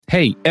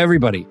Hey,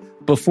 everybody.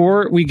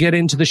 Before we get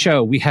into the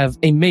show, we have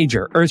a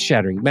major,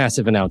 earth-shattering,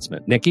 massive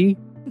announcement. Nikki?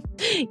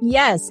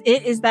 Yes,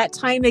 it is that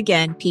time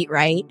again, Pete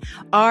Wright.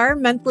 Our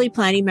monthly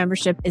planning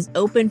membership is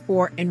open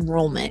for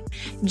enrollment.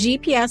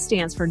 GPS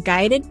stands for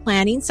Guided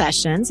Planning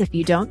Sessions, if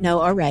you don't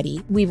know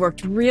already. We've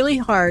worked really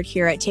hard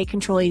here at Take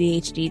Control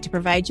ADHD to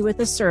provide you with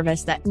a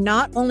service that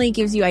not only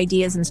gives you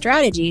ideas and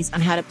strategies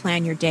on how to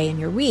plan your day and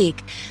your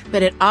week,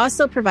 but it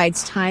also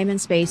provides time and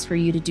space for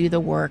you to do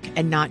the work,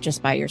 and not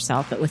just by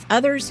yourself, but with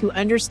others who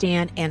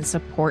understand and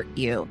support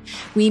you.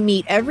 We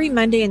meet every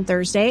Monday and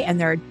Thursday, and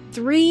there are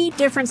 3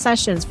 different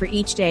sessions for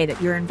each day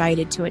that you're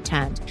invited to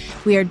attend.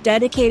 We are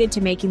dedicated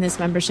to making this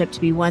membership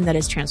to be one that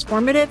is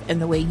transformative in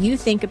the way you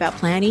think about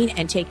planning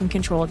and taking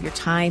control of your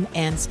time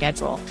and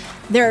schedule.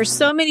 There are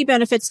so many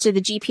benefits to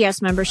the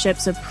GPS membership,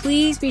 so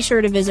please be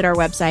sure to visit our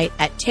website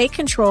at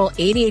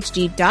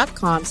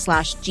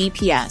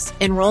takecontroladhd.com/GPS.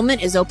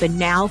 Enrollment is open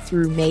now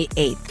through May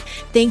 8th.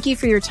 Thank you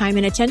for your time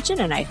and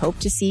attention, and I hope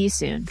to see you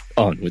soon.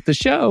 On with the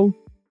show.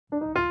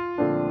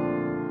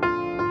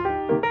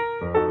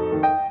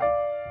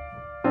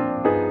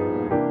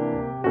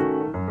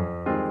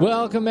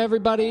 Welcome,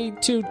 everybody,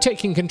 to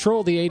Taking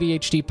Control, the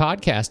ADHD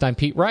podcast. I'm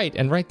Pete Wright,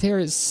 and right there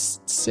is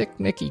sick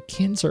Nikki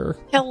Kinzer.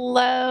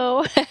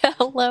 Hello.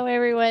 Hello,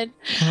 everyone.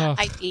 Oh,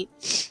 Hi,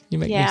 Pete. You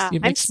make me,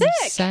 I'm sick.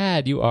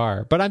 Sad you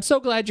are, but I'm so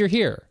glad you're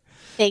here.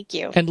 Thank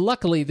you. And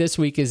luckily, this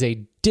week is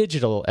a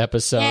digital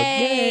episode.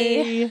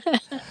 Yay.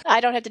 I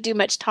don't have to do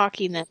much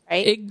talking then,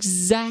 right?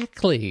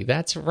 Exactly.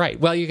 That's right.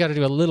 Well, you got to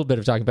do a little bit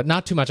of talking, but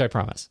not too much, I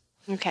promise.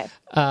 Okay.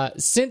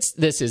 Since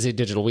this is a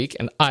digital week,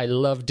 and I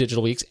love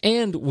digital weeks,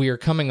 and we're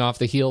coming off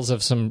the heels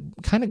of some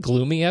kind of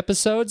gloomy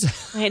episodes.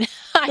 I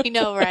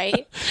know,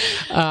 right?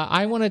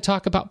 I want to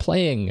talk about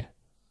playing.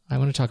 I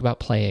want to talk about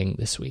playing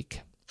this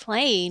week.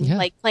 Playing? Yeah.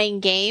 Like playing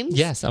games?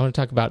 Yes, I want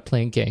to talk about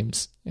playing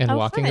games and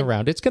walking fun.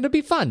 around. It's going to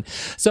be fun.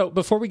 So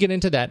before we get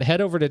into that,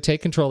 head over to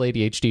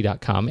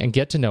takecontroladhd.com and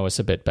get to know us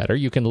a bit better.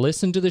 You can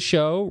listen to the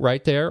show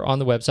right there on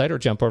the website, or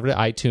jump over to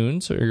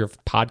iTunes or your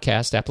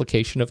podcast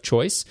application of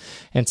choice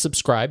and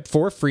subscribe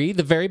for free,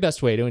 the very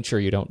best way to ensure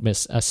you don't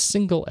miss a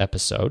single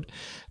episode.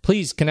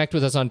 Please connect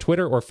with us on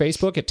Twitter or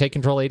Facebook at Take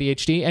Control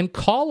ADHD and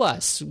call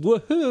us.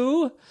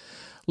 Woohoo!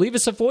 Leave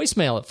us a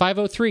voicemail at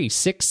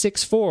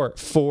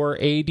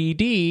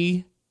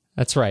 503-664-4ADD.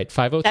 That's right,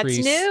 503. That's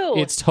new.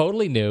 It's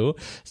totally new.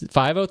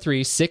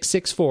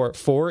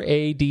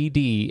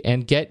 503-664-4ADD,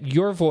 and get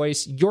your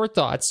voice, your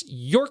thoughts,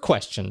 your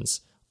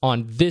questions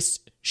on this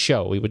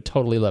show. We would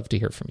totally love to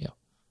hear from you.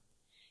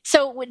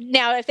 So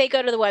now if they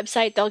go to the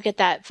website, they'll get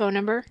that phone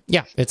number?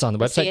 Yeah, it's on the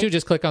website too.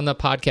 Just click on the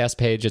podcast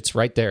page. It's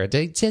right there.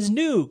 It says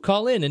new.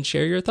 Call in and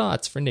share your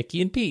thoughts for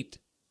Nikki and Pete.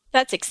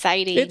 That's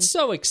exciting. It's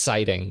so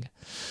exciting.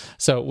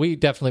 So we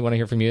definitely want to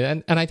hear from you.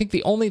 And I think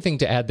the only thing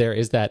to add there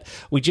is that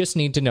we just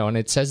need to know, and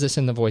it says this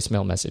in the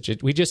voicemail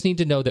message, we just need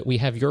to know that we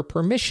have your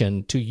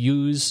permission to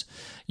use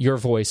your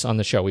voice on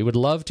the show. We would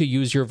love to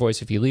use your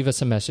voice. If you leave us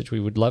a message,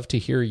 we would love to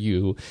hear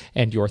you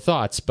and your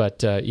thoughts.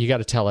 But you got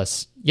to tell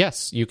us,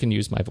 yes, you can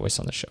use my voice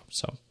on the show.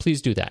 So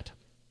please do that.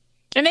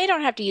 And they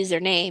don't have to use their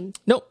name.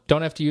 No,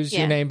 don't have to use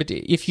your name. But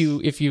if you,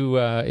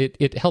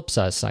 it helps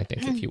us, I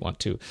think, if you want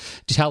to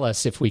tell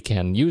us if we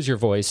can use your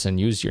voice and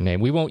use your name.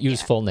 We won't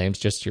use full names,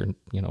 just your,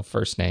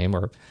 first name,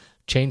 or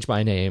change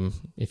my name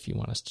if you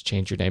want us to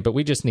change your name. But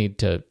we just need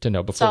to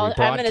know before we broadcast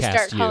you. I'm going to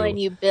start calling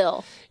you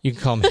Bill. You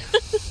can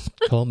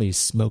call me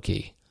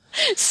Smokey.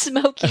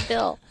 Smokey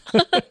Bill.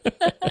 All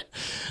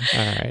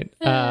right.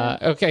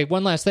 Okay,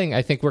 one last thing.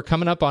 I think we're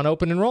coming up on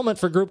open enrollment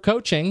for group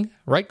coaching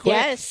right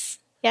quick.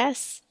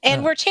 Yes.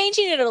 And we're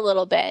changing it a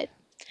little bit.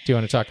 Do you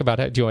want to talk about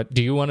it? Do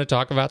you want to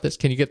talk about this?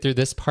 Can you get through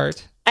this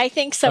part? I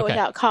think so, okay.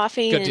 Without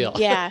coughing. Good deal.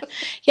 Yeah.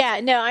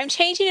 No, I'm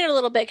changing it a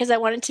little bit because I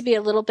want it to be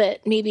a little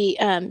bit maybe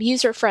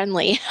user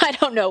friendly. I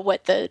don't know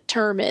what the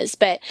term is,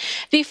 but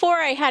before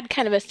I had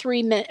kind of a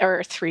 3 minute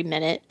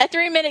commitment.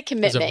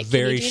 It's a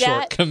very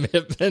short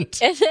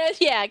commitment.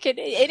 Yeah.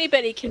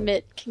 Anybody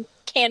can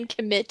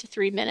commit to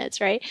 3 minutes,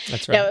 right?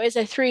 That's right. No, it was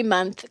a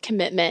 3-month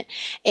commitment.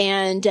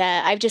 And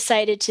I've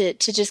decided to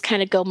just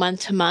kind of go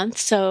month to month.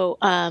 So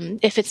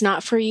if it's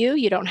not for you,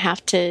 you don't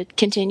have to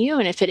continue.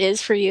 And if it is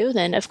for you,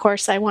 then of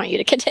course I want you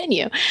to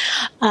continue.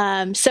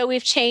 So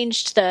we've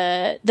changed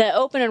the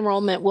open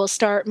enrollment will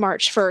start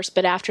March 1st,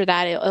 but after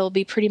that it'll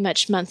be pretty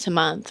much month to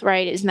month,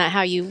 right? Isn't that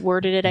how you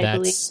worded it, I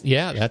believe?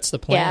 Yeah, that's the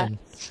plan. Yeah.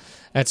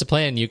 That's a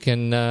plan. You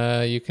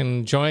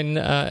can join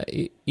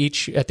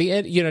each at the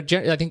end.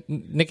 I think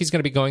Nikki's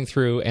going to be going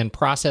through and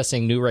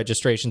processing new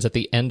registrations at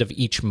the end of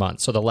each month.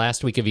 So the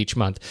last week of each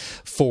month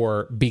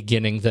for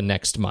beginning the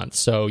next month.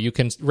 So you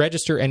can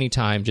register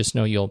anytime. Just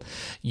know you'll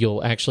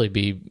actually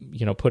be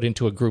put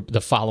into a group the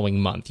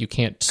following month. You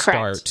can't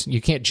start. Correct. You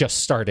can't just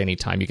start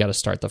anytime. You got to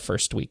start the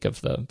first week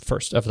of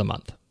the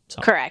month.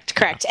 So,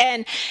 Correct.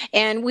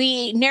 And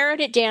we narrowed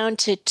it down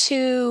to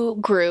 2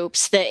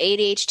 groups, the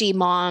ADHD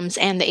moms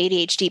and the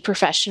ADHD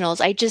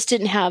professionals. I just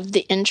didn't have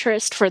the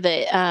interest for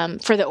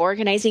the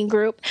organizing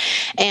group.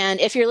 And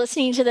if you're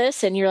listening to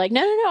this and you're like,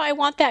 no, I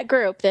want that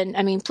group, then,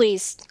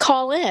 please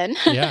call in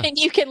and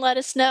you can let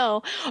us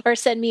know or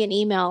send me an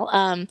email.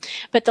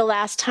 But the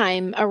last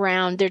time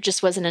around, there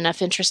just wasn't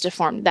enough interest to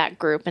form that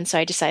group. And so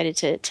I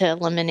decided to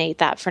eliminate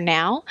that for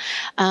now.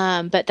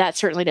 But that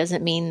certainly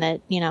doesn't mean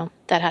that,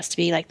 that has to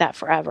be like that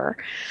forever.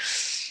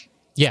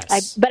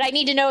 Yes. But I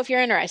need to know if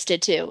you're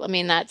interested too.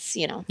 That's,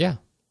 Yeah.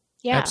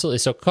 Absolutely.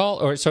 So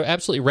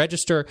absolutely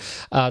register.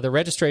 The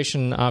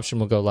registration option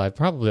will go live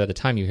probably by the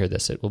time you hear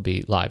this. It will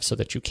be live so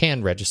that you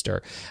can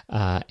register.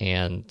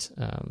 And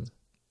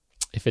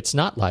if it's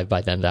not live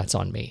by then, that's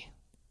on me.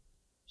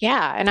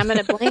 Yeah, and I'm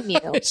going to blame you.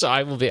 So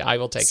I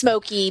will take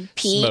Smokey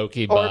Pete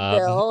Smokey or Bob.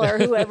 Bill or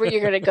whoever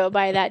you're going to go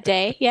by that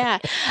day. Yeah.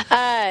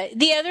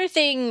 The other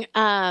thing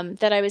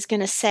that I was going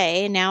to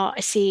say, and now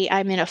I see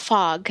I'm in a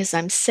fog because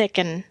I'm sick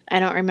and I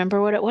don't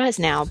remember what it was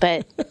now,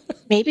 but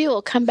maybe it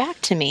will come back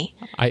to me.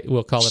 I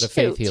will call it a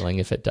faith healing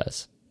if it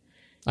does.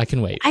 I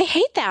can wait. I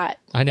hate that.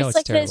 I know, it's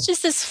like terrible. It's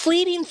just this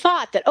fleeting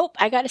thought that,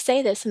 I got to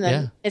say this, and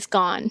then it's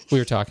gone. We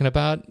were talking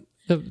about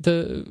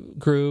the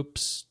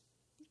groups,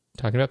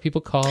 talking about people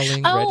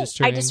calling,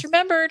 registering. I just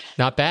remembered.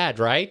 Not bad,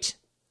 right?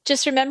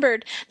 Just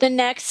remembered the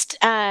next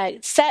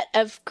set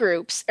of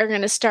groups are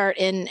going to start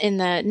in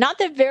the not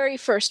the very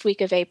first week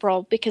of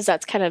April, because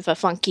that's kind of a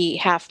funky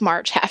half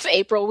March, half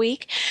April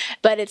week,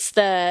 but it's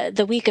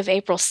the week of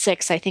April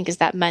 6th, I think, is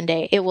that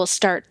Monday. It will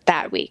start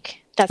that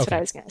week. That's what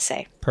I was going to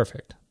say.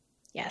 Perfect.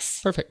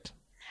 Yes. Perfect.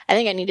 I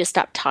think I need to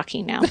stop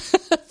talking now.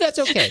 That's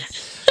okay.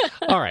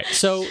 All right.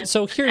 So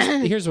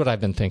here's what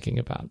I've been thinking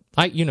about.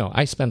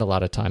 I spend a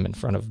lot of time in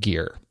front of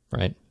gear,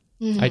 right?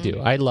 Mm-hmm. I do.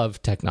 I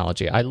love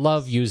technology. I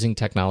love using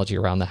technology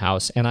around the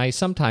house, and I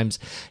sometimes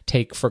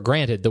take for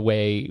granted the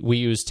way we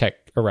use tech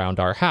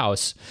around our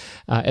house.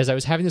 As I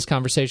was having this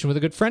conversation with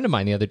a good friend of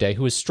mine the other day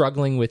who was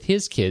struggling with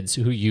his kids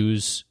who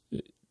use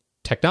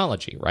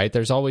technology, right?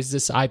 There's always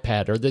this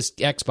iPad or this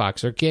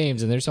Xbox or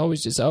games, and there's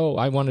always just,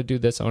 I want to do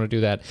this, I want to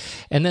do that.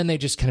 And then they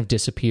just kind of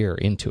disappear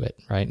into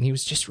it, right? And he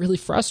was just really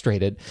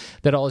frustrated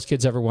that all his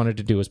kids ever wanted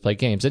to do was play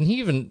games. And he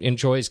even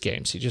enjoys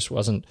games. He just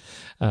wasn't,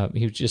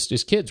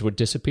 his kids would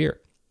disappear.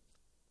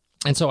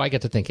 And so I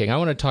get to thinking, I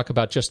want to talk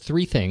about just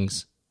 3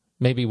 things,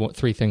 maybe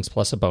 3 things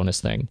plus a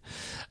bonus thing,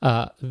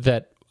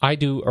 that I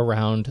do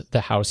around the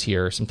house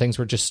here, some things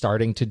we're just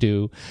starting to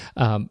do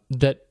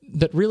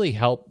that really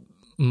help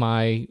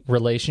my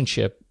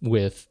relationship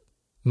with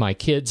my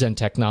kids and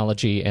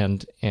technology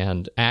and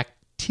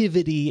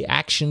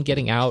action,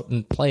 getting out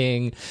and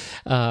playing,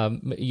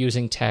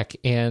 using tech,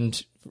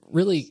 and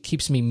really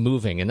keeps me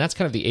moving. And that's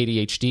kind of the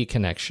ADHD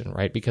connection,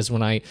 right? Because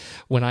when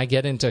I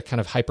get into kind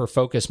of hyper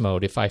focus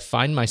mode, if I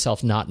find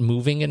myself not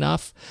moving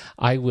enough,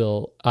 I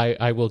will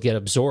get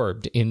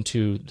absorbed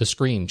into the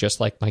screen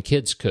just like my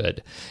kids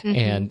could.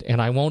 Mm-hmm.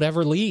 And I won't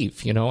ever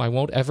leave, I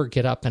won't ever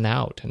get up and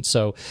out. And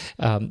so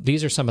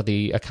these are some of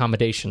the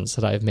accommodations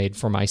that I've made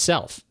for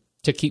myself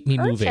to keep me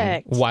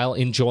moving while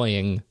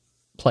enjoying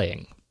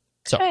playing.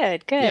 So,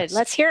 good. Yes.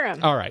 Let's hear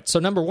them. All right. So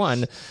number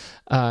 1,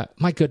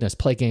 my goodness,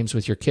 play games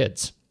with your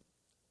kids.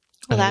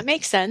 Well, that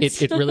makes sense.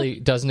 It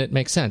really doesn't. It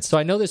make sense. So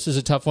I know this is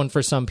a tough one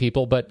for some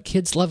people, but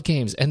kids love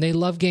games, and they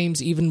love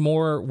games even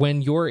more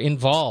when you're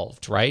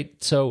involved, right?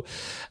 So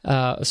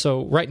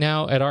right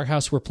now at our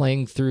house, we're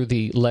playing through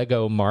the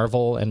Lego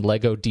Marvel and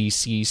Lego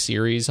DC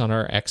series on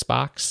our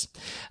Xbox,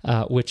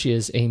 which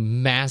is a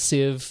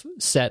massive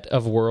set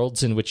of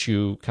worlds in which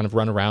you kind of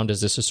run around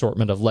as this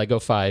assortment of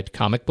Lego-fied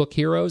comic book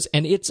heroes,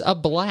 and it's a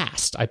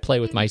blast. I play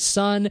with my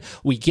son.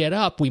 We get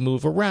up, we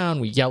move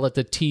around, we yell at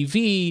the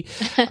TV.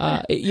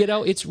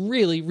 It's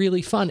really,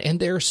 really fun, and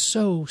they're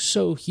so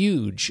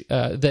huge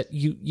that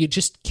you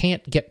just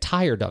can't get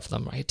tired of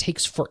them. Right? It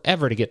takes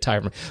forever to get tired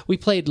of them. We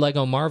played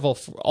Lego Marvel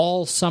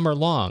all summer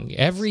long.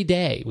 Every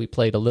day we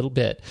played a little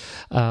bit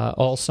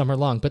all summer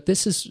long. But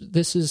this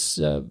is.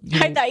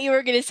 I thought you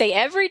were going to say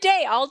every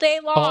day, all day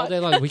long. All day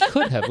long. We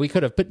could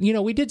have, but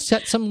we did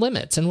set some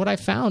limits. And what I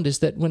found is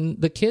that when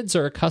the kids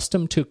are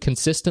accustomed to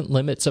consistent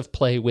limits of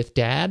play with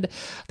dad,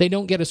 they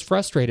don't get as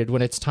frustrated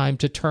when it's time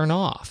to turn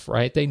off.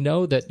 Right? They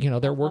know that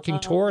they're working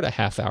toward a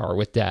half hour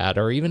with dad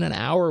or even an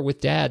hour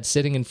with dad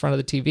sitting in front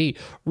of the TV,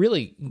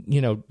 really,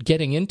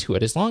 getting into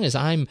it. As long as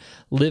I'm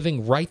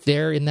living right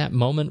there in that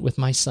moment with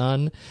my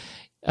son,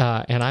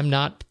 and I'm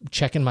not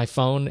checking my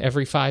phone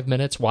every 5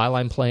 minutes while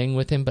I'm playing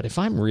with him. But if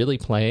I'm really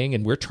playing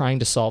and we're trying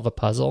to solve a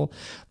puzzle,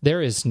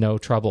 there is no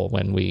trouble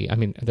when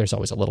there's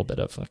always a little bit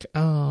of like,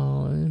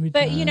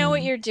 But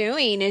what you're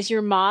doing is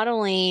you're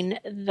modeling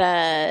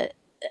the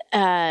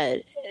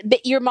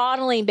you're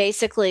modeling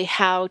basically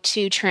how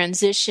to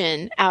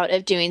transition out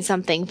of doing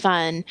something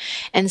fun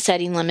and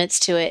setting limits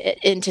to it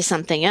into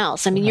something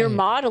else. I mean, you're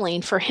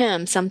modeling for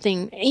him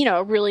something,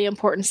 a really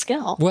important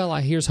skill. Well,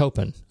 here's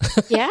hoping.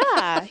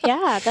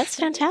 Yeah, that's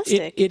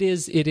fantastic. It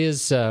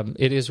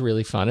is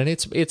really fun, and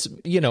it's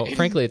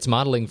frankly, it's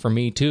modeling for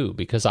me too,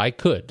 because I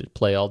could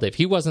play all day if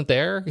he wasn't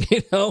there.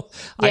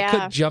 I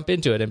could jump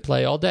into it and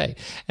play all day,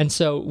 and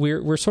so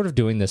we're sort of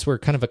doing this. We're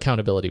kind of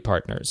accountability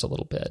partners a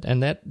little bit,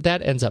 and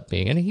that ends up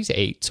being, and he's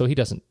 8, so he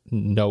doesn't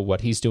know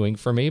what he's doing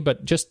for me,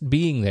 but just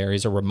being there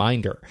is a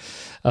reminder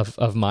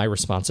of my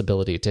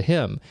responsibility to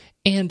him,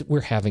 and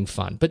we're having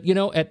fun. But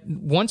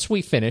once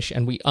we finish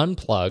and we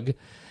unplug,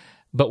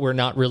 but we're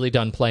not really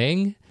done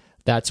playing,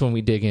 that's when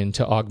we dig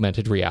into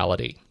augmented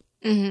reality.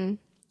 Mm-hmm.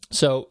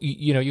 So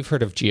you've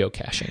heard of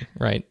geocaching,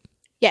 right?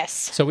 Yes.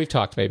 So we've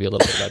talked maybe a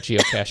little bit about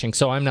geocaching,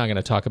 so I'm not going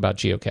to talk about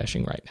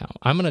geocaching right now.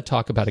 I'm going to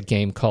talk about a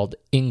game called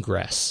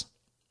Ingress.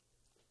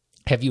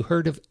 Have you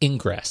heard of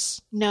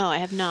Ingress? No, I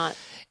have not.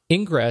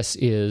 Ingress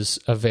is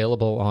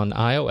available on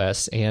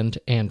iOS and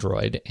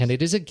Android, and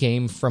it is a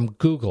game from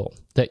Google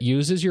that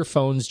uses your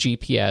phone's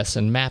GPS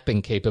and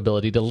mapping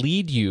capability to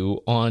lead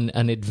you on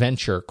an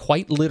adventure,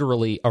 quite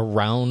literally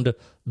around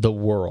the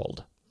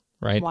world,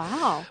 right?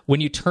 Wow.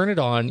 When you turn it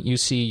on, you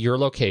see your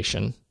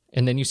location,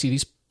 and then you see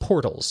these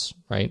portals,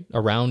 right,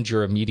 around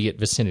your immediate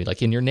vicinity,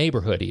 like in your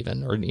neighborhood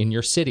even, or in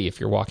your city if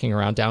you're walking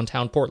around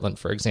downtown Portland,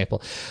 for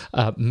example.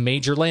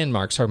 Major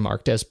landmarks are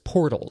marked as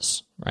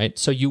portals, right?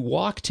 So you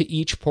walk to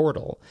each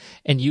portal,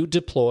 and you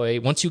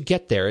deploy, once you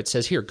get there, it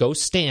says, here, go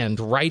stand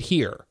right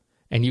here.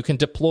 And you can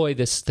deploy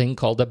this thing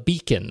called a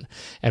beacon.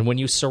 And when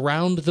you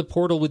surround the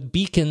portal with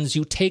beacons,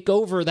 you take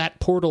over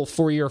that portal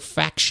for your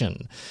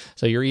faction.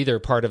 So you're either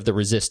part of the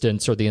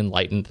Resistance or the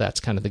Enlightened. That's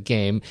kind of the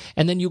game.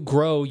 And then you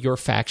grow your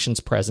faction's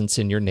presence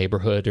in your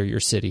neighborhood or your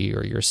city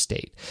or your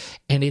state.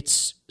 And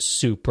it's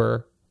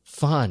super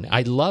fun.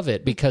 I love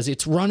it because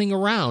it's running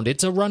around.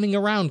 It's a running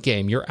around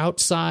game. You're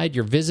outside,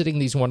 you're visiting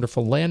these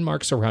wonderful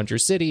landmarks around your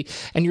city,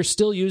 and you're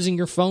still using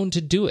your phone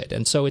to do it.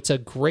 And so it's a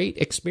great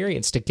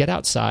experience to get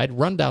outside,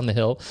 run down the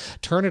hill,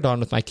 turn it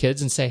on with my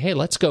kids, and say, hey,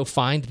 let's go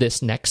find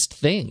this next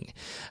thing.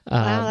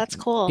 Wow, that's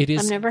cool.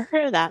 I've never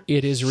heard of that.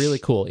 It is really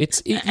cool.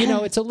 It's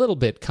it's a little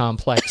bit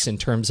complex in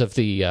terms of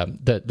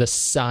the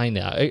sign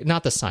up,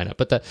 not the sign up,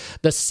 but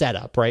the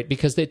setup, right?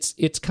 Because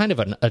it's kind of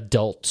an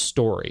adult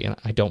story, and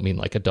I don't mean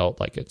like adult,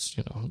 like it's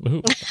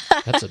ooh,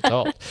 that's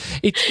adult.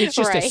 It's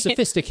just a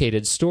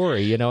sophisticated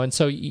story, and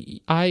so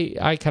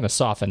I kind of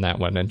soften that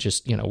one and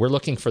just we're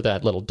looking for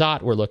that little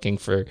dot. We're looking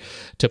to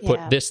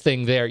put this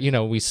thing there.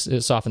 We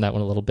soften that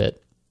one a little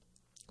bit.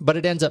 But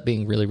it ends up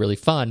being really, really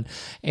fun,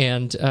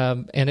 and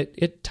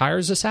it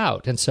tires us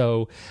out. And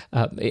so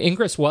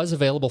Ingress was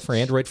available for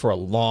Android for a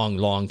long,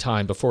 long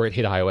time before it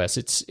hit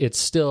iOS. It's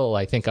still,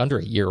 I think, under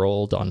a year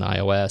old on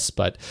iOS,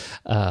 but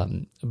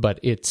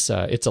it's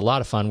a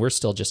lot of fun. We're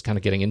still just kind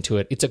of getting into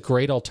it. It's a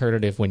great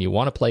alternative when you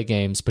want to play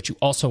games, but you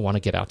also want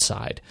to get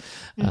outside.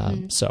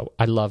 Mm-hmm. So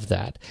I love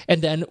that.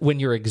 And then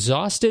when you're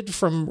exhausted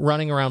from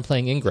running around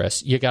playing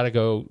Ingress, you got to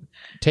go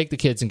take the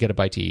kids and get a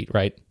bite to eat,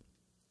 right?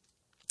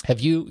 Have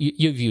you've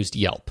used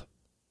Yelp?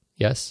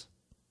 Yes?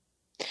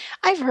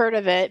 I've heard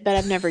of it, but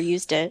I've never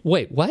used it.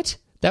 Wait, what?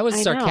 That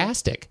was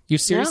sarcastic. You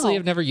seriously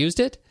have never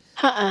used it?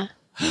 I've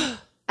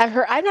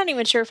heard. I'm not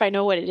even sure if I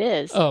know what it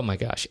is. Oh my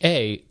gosh.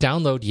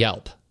 Download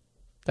Yelp.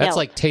 That's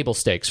like table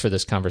stakes for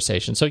this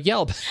conversation. So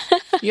Yelp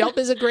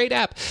is a great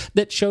app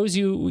that shows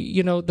you,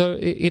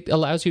 it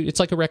allows you, it's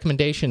like a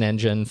recommendation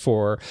engine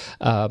for,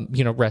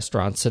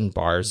 restaurants and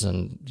bars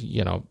and,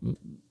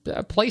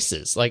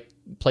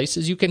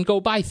 places you can go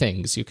buy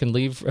things. You can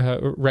leave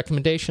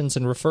recommendations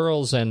and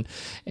referrals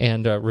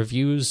and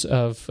reviews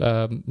of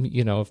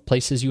of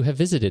places you have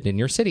visited in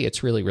your city.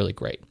 It's really, really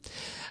great.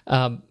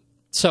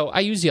 So I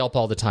use Yelp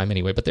all the time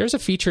anyway, but there's a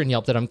feature in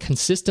Yelp that I'm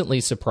consistently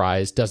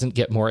surprised doesn't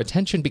get more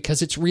attention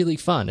because it's really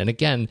fun. And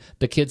again,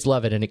 the kids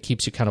love it and it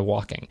keeps you kind of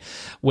walking.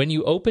 When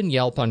you open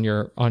Yelp on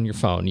your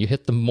phone, you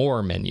hit the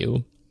More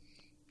menu,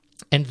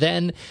 and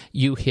then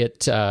you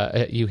hit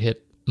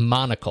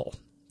Monocle.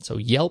 So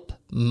Yelp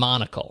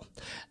Monocle.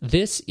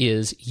 This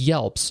is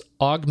Yelp's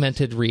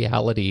augmented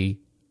reality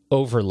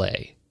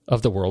overlay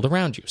of the world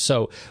around you.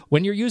 So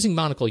when you're using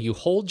Monocle, you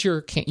hold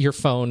your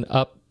phone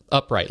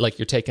upright, like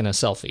you're taking a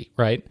selfie,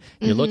 right?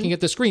 You're looking at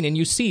the screen and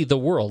you see the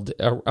world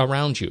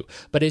around you.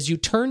 But as you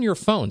turn your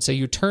phone, say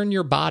you turn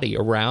your body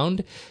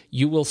around,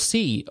 you will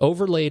see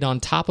overlaid on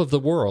top of the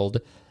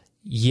world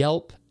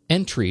Yelp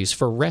entries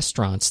for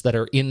restaurants that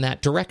are in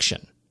that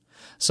direction.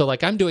 So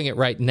like I'm doing it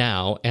right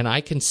now, and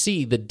I can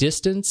see the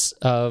distance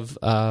of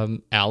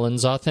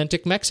Alan's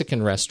Authentic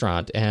Mexican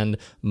Restaurant and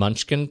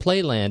Munchkin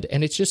Playland.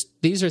 And it's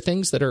just, these are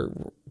things that are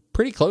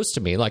pretty close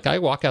to me. Like I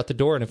walk out the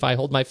door, and if I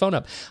hold my phone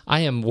up, I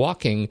am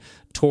walking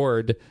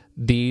toward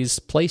these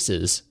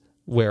places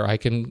where I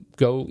can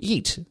go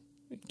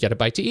get a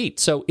bite to eat.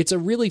 So it's a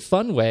really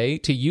fun way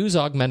to use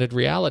augmented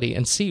reality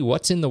and see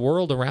what's in the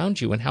world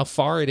around you and how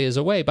far it is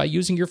away by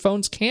using your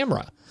phone's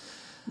camera.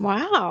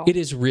 Wow. It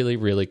is really,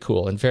 really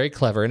cool and very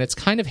clever, and it's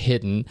kind of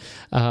hidden.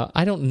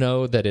 I don't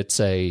know that it's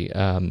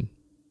that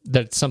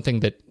it's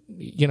something that,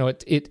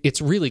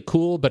 it's really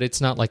cool, but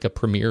it's not like a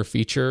premier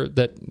feature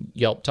that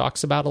Yelp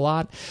talks about a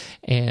lot.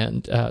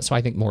 And so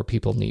I think more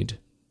people need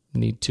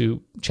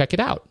to check it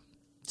out.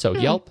 So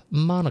Yelp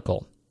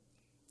Monocle.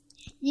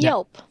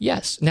 Yelp. Now,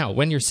 yes. Now,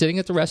 when you're sitting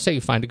at the rest, say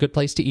you find a good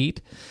place to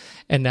eat,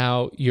 and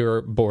now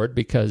you're bored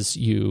because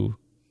you're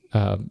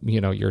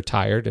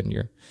tired and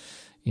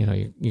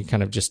you're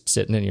kind of just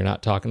sitting and you're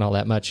not talking all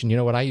that much. And you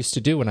know what I used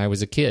to do when I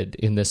was a kid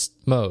in this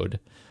mode?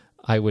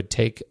 I would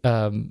take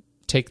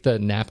the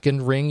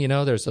napkin ring.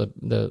 There's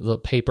the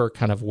paper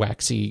kind of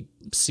waxy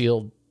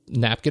sealed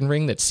napkin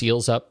ring that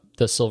seals up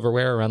the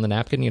silverware around the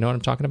napkin. You know what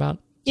I'm talking about?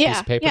 Yeah. Piece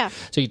of paper. Yeah.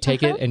 So you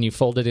take it and you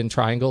fold it in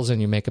triangles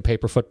and you make a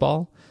paper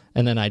football.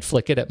 And then I'd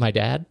flick it at my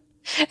dad.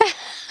 Do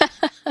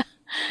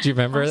you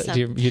remember?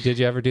 Awesome. Did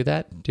you ever do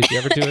that? Did you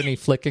ever do any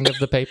flicking of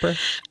the paper?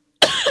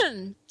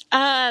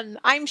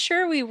 I'm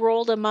sure we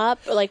rolled them up.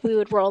 Like we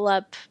would roll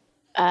up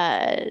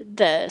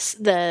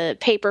the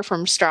paper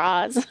from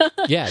straws.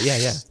 Yeah.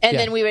 And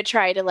then we would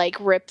try to like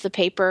rip the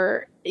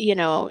paper,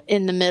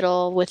 in the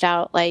middle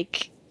without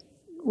like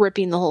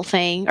ripping the whole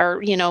thing, or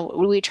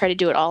we try to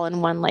do it all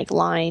in one like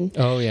line.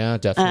 Oh yeah,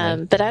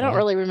 definitely. But I don't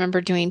really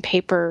remember doing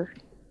paper.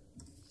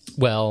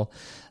 Well,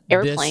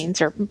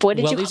 airplanes, or what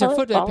did you these call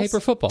are it?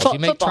 paper footballs. You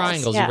make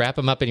triangles, you wrap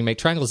them up, and you make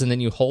triangles, and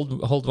then you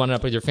hold one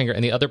up with your finger,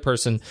 and the other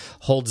person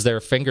holds their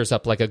fingers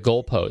up like a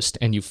goalpost,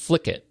 and you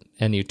flick it,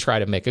 and you try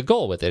to make a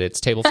goal with it. It's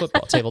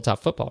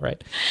tabletop football,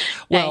 right?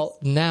 Well,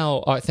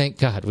 now, thank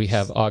God we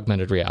have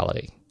augmented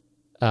reality,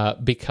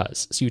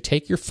 because so you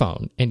take your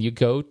phone and you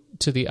go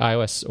to the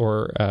iOS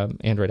or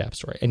Android App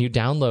Store, and you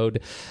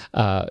download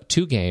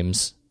 2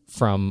 games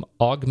from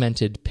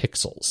Augmented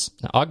Pixels.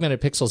 Now, Augmented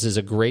Pixels is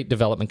a great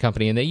development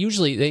company, and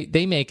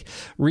they make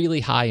really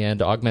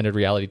high-end augmented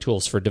reality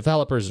tools for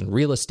developers and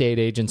real estate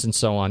agents and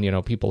so on,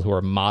 people who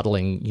are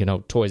modeling,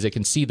 toys. They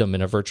can see them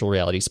in a virtual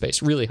reality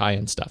space, really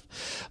high-end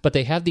stuff. But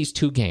they have these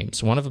 2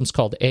 games. One of them is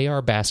called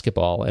AR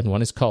Basketball, and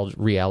one is called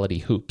Reality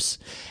Hoops.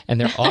 And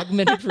they're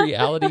augmented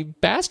reality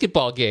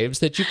basketball games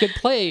that you could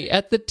play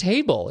at the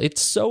table.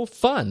 It's so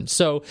fun.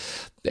 So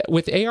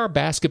with AR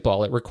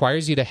Basketball, it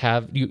requires you to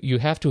have you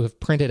have to have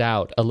printed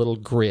out a little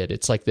grid.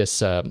 It's like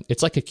this.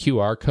 It's like a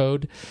QR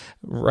code,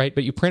 right?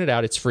 But you print it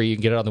out. It's free. You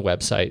can get it on the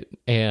website,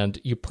 and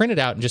you print it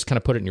out and just kind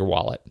of put it in your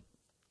wallet.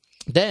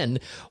 Then,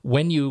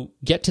 when you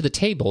get to the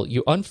table,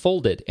 you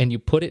unfold it and you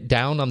put it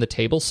down on the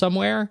table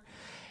somewhere.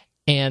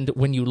 And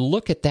when you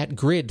look at that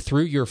grid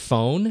through your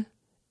phone,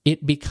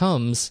 it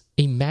becomes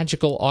a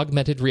magical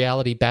augmented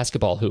reality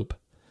basketball hoop.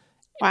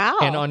 Wow.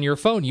 And on your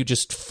phone, you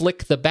just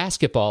flick the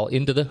basketball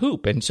into the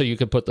hoop. And so you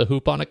can put the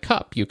hoop on a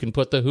cup. You can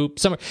put the hoop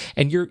somewhere.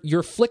 And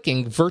you're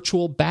flicking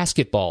virtual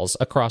basketballs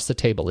across the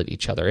table at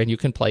each other. And you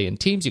can play in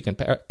teams. You can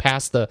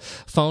pass the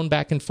phone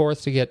back and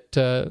forth to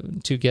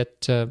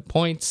get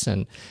points.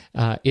 And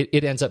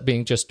it ends up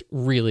being just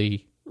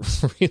really,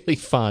 really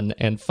fun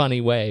and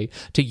funny way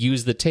to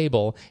use the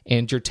table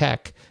and your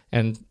tech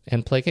and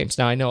play games.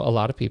 Now, I know a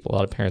lot of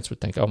parents would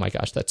think, oh my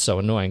gosh, that's so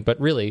annoying. But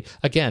really,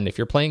 again, if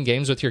you're playing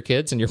games with your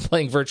kids and you're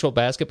playing virtual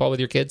basketball with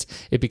your kids,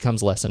 it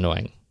becomes less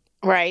annoying.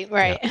 Right.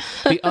 Yeah.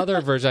 The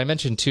other version I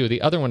mentioned too,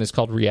 the other one is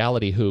called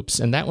Reality Hoops,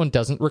 and that one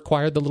doesn't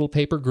require the little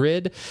paper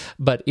grid,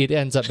 but it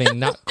ends up being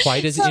not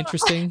quite as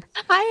interesting.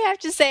 I have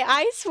to say,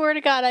 I swear to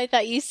God, I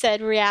thought you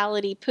said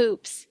Reality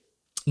Poops.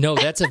 No,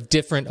 that's a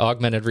different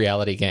augmented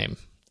reality game.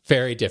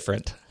 Very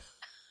different.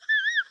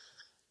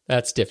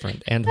 That's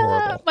different and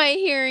horrible. My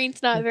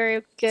hearing's not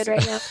very good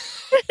right now.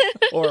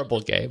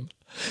 Horrible game.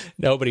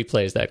 Nobody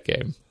plays that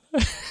game.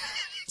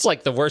 It's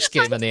like the worst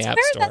game in the App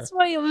Store. That's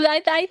why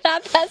I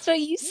thought that's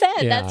what you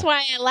said. Yeah. That's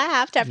why I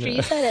laughed after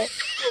you said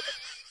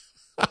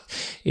it.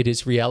 It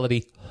is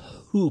Reality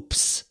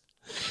Hoops.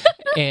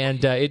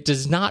 And it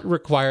does not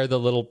require the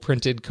little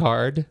printed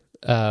card.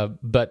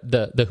 But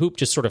the hoop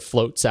just sort of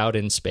floats out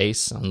in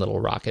space on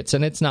little rockets,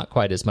 and it's not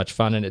quite as much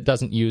fun, and it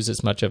doesn't use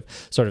as much of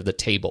sort of the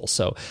table.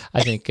 So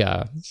I think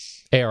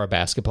AR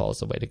Basketball is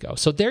the way to go.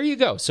 So there you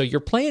go. So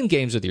you're playing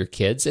games with your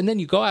kids, and then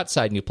you go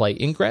outside and you play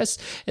Ingress,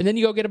 and then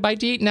you go get a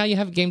bite to eat, and now you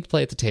have a game to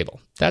play at the table.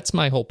 That's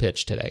my whole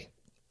pitch today.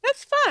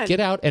 That's fun.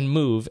 Get out and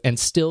move and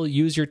still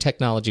use your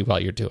technology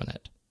while you're doing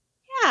it.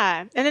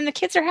 Yeah, and then the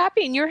kids are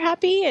happy, and you're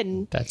happy,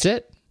 and... That's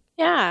it.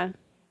 Yeah.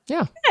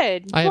 Yeah.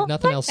 Good. I have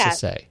nothing else to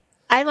say.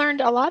 I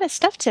learned a lot of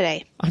stuff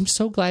today. I'm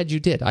so glad you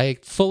did. I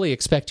fully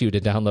expect you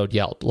to download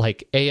Yelp,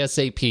 like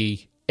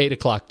ASAP, 8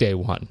 o'clock day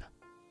one.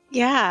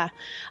 Yeah.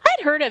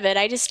 I'd heard of it.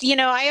 I just,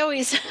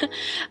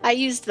 I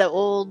used the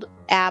old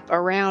app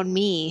Around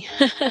Me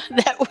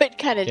that would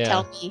kind of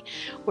tell me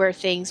where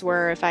things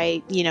were if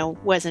I,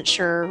 wasn't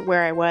sure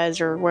where I was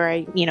or where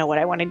I, what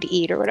I wanted to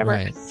eat or whatever.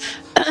 Right.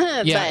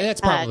 Yeah, but, that's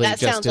probably that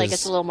sounds like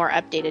it's a little more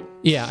updated.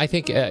 Yeah, I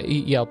think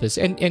Yelp is,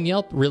 and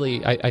Yelp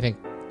really, I think,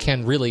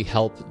 can really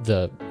help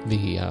the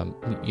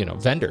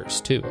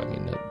vendors too. I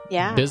mean,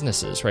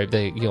 businesses, right?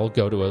 You'll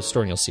go to a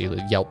store and you'll see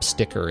the Yelp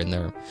sticker in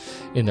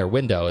their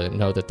window and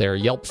know that they're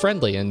Yelp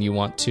friendly, and you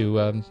want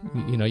to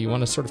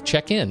sort of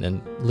check in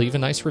and leave a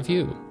nice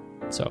review.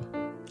 So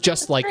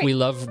just like we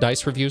love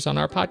nice reviews on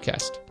our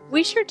podcast.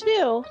 We sure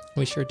do.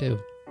 We sure do.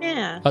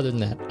 Yeah. Other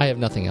than that, I have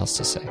nothing else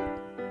to say.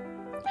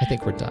 I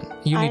think we're done.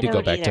 You need to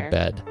go back to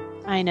bed.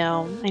 I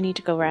know. I need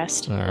to go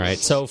rest. All right.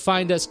 So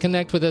find us,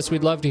 connect with us.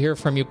 We'd love to hear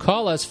from you.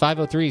 Call us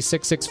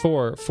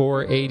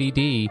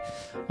 503-664-480D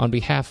on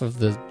behalf of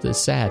the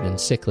sad and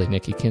sickly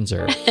Nikki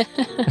Kinzer.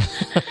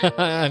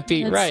 I'm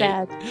Pete Wright.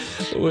 Sad.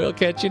 We'll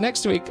catch you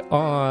next week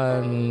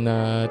on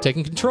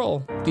Taking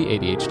Control, the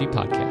ADHD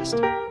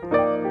podcast.